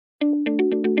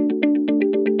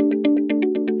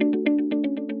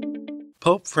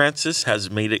Pope Francis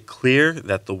has made it clear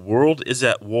that the world is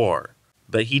at war,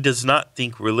 but he does not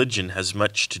think religion has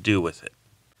much to do with it.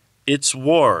 "It's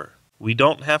war. We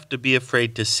don't have to be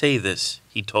afraid to say this,"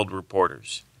 he told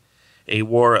reporters. "A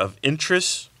war of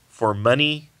interests, for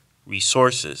money,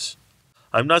 resources.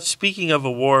 I'm not speaking of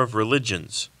a war of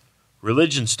religions.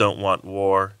 Religions don't want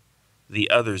war. The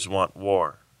others want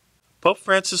war." Pope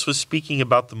Francis was speaking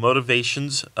about the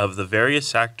motivations of the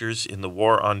various actors in the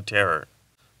war on terror.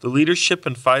 The leadership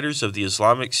and fighters of the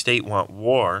Islamic State want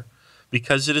war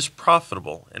because it is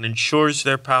profitable and ensures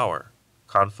their power.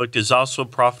 Conflict is also a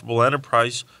profitable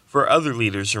enterprise for other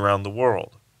leaders around the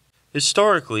world.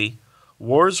 Historically,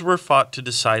 wars were fought to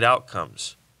decide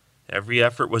outcomes. Every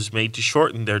effort was made to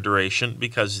shorten their duration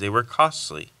because they were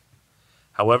costly.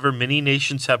 However, many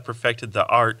nations have perfected the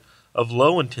art of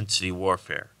low-intensity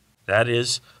warfare. That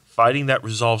is, fighting that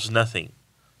resolves nothing.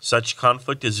 Such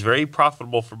conflict is very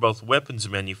profitable for both weapons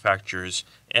manufacturers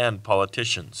and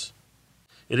politicians.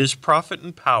 It is profit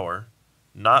and power,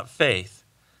 not faith,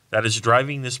 that is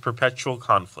driving this perpetual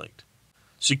conflict.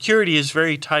 Security is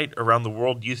very tight around the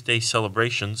World Youth Day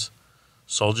celebrations.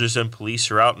 Soldiers and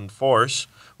police are out in force,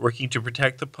 working to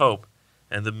protect the Pope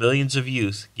and the millions of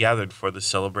youth gathered for the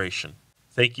celebration.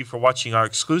 Thank you for watching our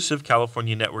exclusive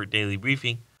California Network Daily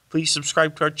Briefing. Please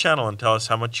subscribe to our channel and tell us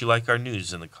how much you like our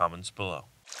news in the comments below.